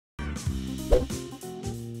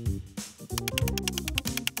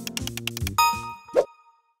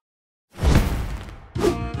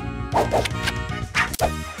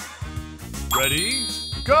Ready,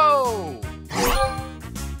 go!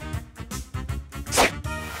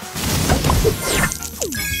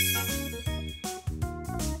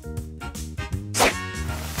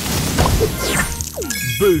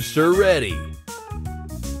 Booster ready.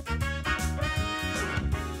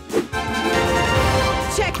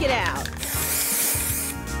 Check it out.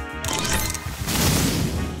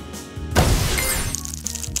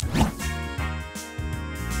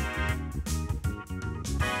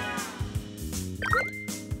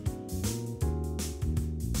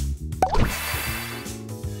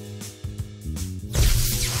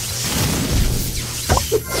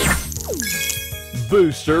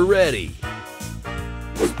 Booster ready.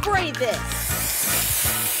 Spray this.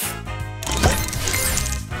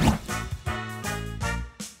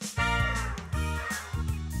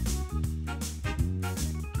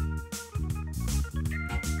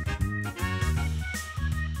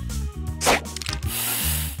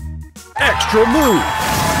 Extra move.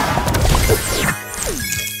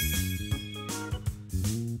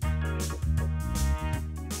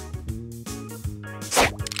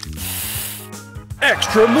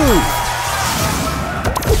 Extra move.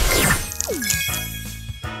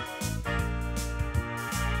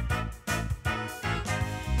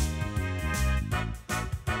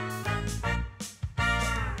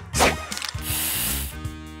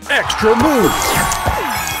 Extra move.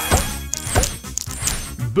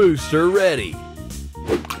 Booster ready.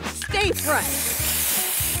 Stay fresh.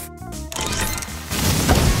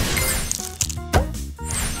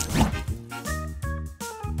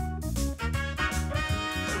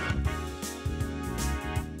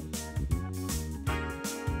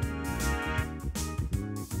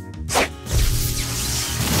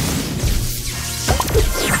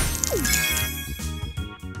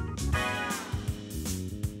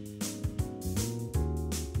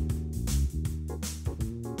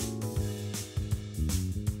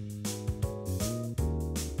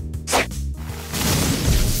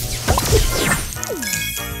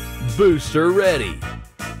 Booster ready.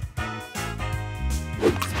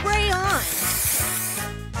 Spray on.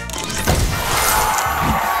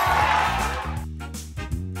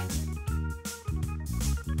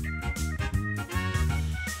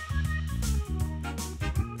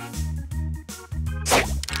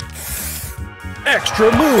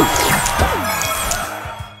 Extra move.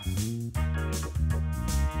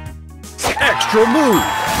 Extra move.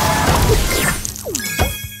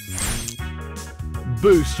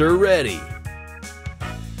 Booster ready.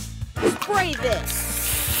 Spray this.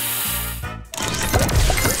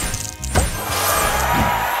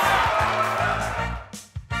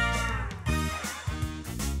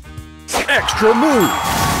 Extra move.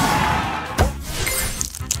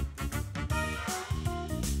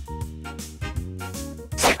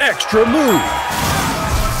 Extra move.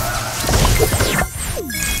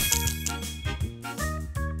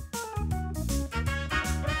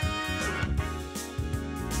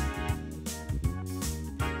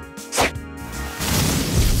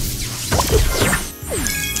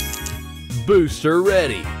 Booster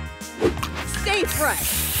ready. Stay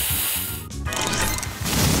fresh.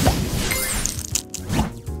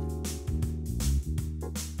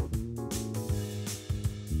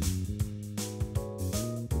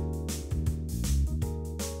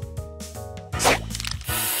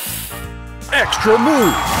 Extra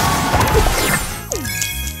move.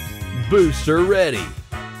 Booster ready.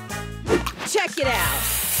 Check it out.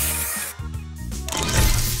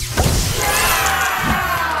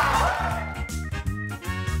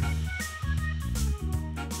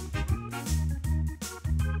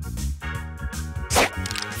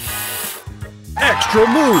 Extra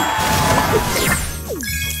move.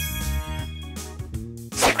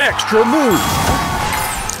 Extra move.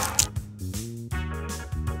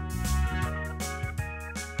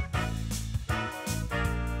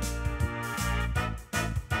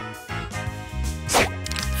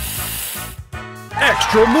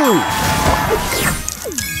 Extra move.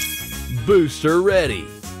 Booster ready.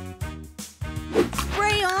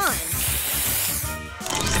 Spray on.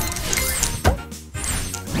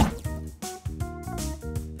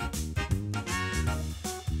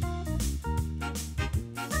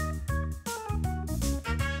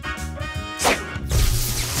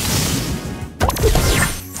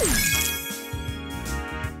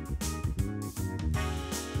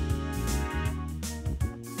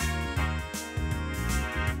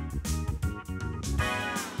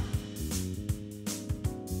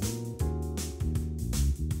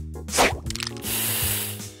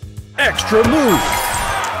 Extra move.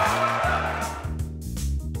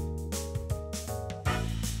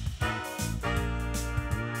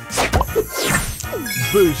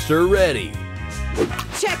 Booster ready.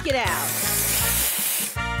 Check it out.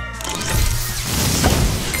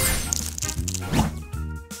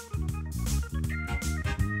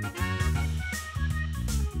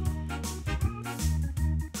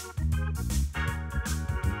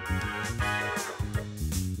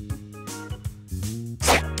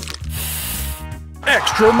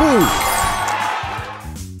 Extra move.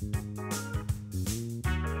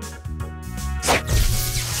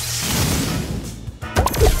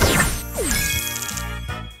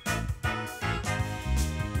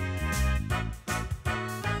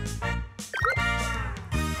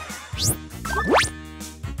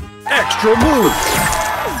 Extra move.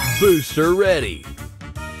 Booster ready.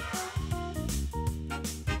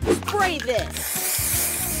 Spray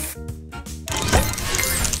this.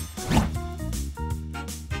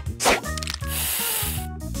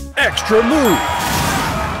 Extra move.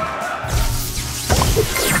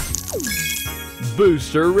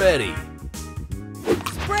 Booster ready.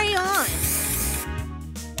 Spray on.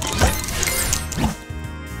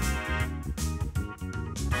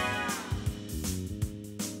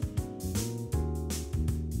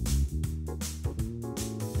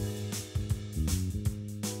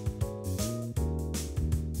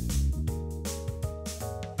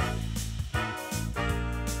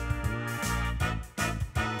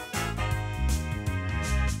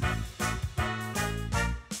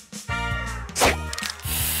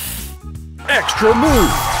 Extra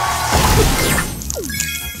move.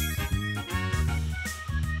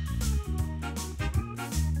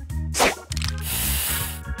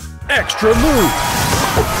 Extra move.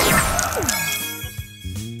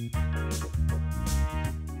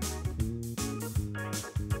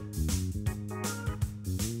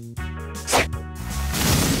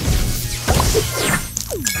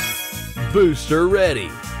 Booster ready.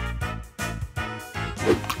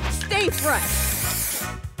 Stay fresh.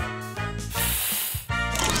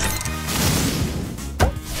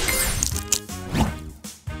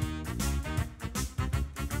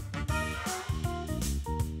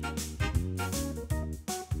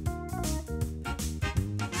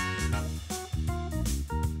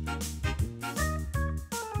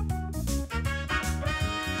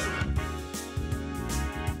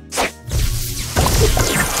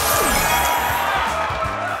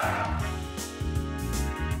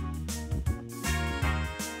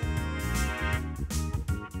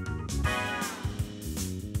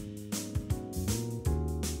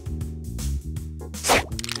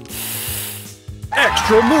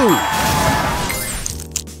 Extra move.